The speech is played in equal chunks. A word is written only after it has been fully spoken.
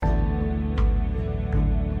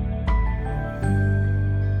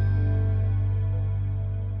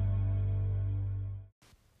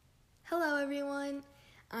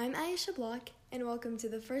I'm Aisha Block, and welcome to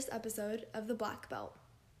the first episode of The Black Belt.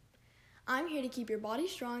 I'm here to keep your body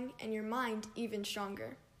strong and your mind even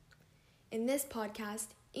stronger. In this podcast,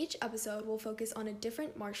 each episode will focus on a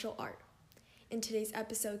different martial art. In today's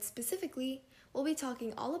episode specifically, we'll be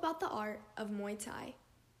talking all about the art of Muay Thai.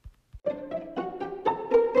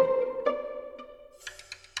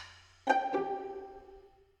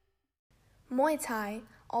 Muay Thai,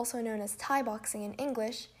 also known as Thai boxing in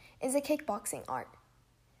English, is a kickboxing art.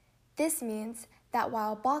 This means that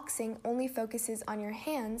while boxing only focuses on your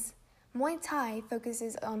hands, Muay Thai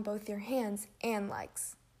focuses on both your hands and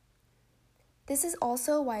legs. This is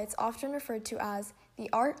also why it's often referred to as the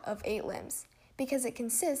art of 8 limbs, because it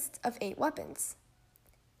consists of 8 weapons.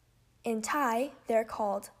 In Thai, they're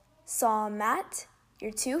called Saw Mat,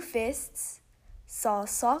 your 2 fists, Saw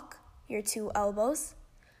Sok, your 2 elbows,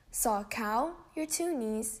 Saw Cow, your 2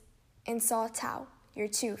 knees, and Saw Tao, your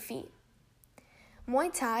 2 feet.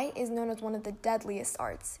 Muay Thai is known as one of the deadliest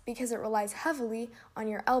arts because it relies heavily on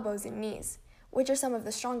your elbows and knees, which are some of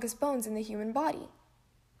the strongest bones in the human body.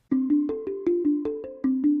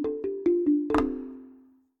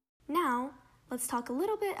 Now, let's talk a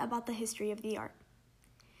little bit about the history of the art.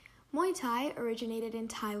 Muay Thai originated in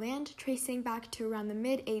Thailand, tracing back to around the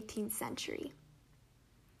mid-18th century.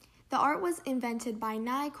 The art was invented by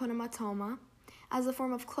Nai Konamatoma as a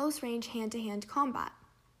form of close-range hand-to-hand combat.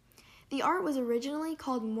 The art was originally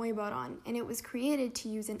called Muay Baran, and it was created to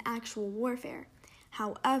use in actual warfare.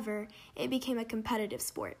 However, it became a competitive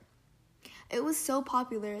sport. It was so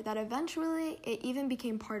popular that eventually it even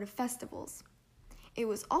became part of festivals. It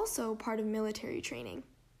was also part of military training.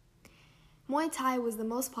 Muay Thai was the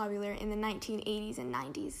most popular in the 1980s and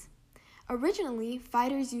 90s. Originally,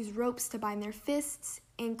 fighters used ropes to bind their fists,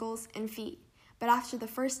 ankles, and feet, but after the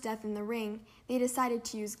first death in the ring, they decided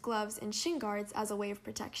to use gloves and shin guards as a way of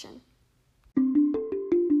protection.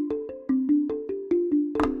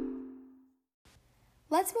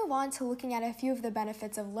 Let's move on to looking at a few of the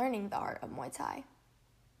benefits of learning the art of Muay Thai.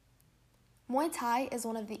 Muay Thai is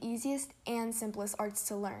one of the easiest and simplest arts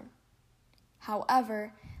to learn.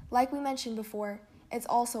 However, like we mentioned before, it's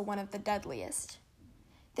also one of the deadliest.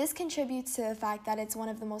 This contributes to the fact that it's one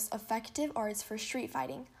of the most effective arts for street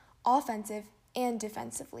fighting, offensive and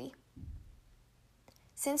defensively.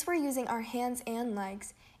 Since we're using our hands and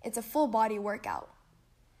legs, it's a full body workout.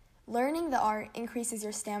 Learning the art increases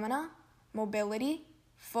your stamina, mobility,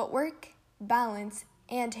 footwork, balance,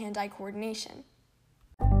 and hand-eye coordination.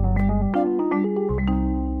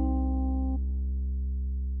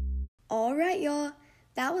 Alright y'all,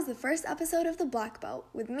 that was the first episode of The Black Belt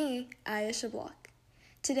with me, Aisha Block.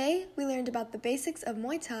 Today, we learned about the basics of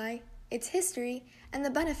Muay Thai, its history, and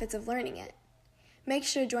the benefits of learning it. Make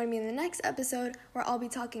sure to join me in the next episode where I'll be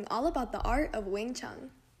talking all about the art of Wing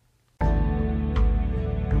Chun.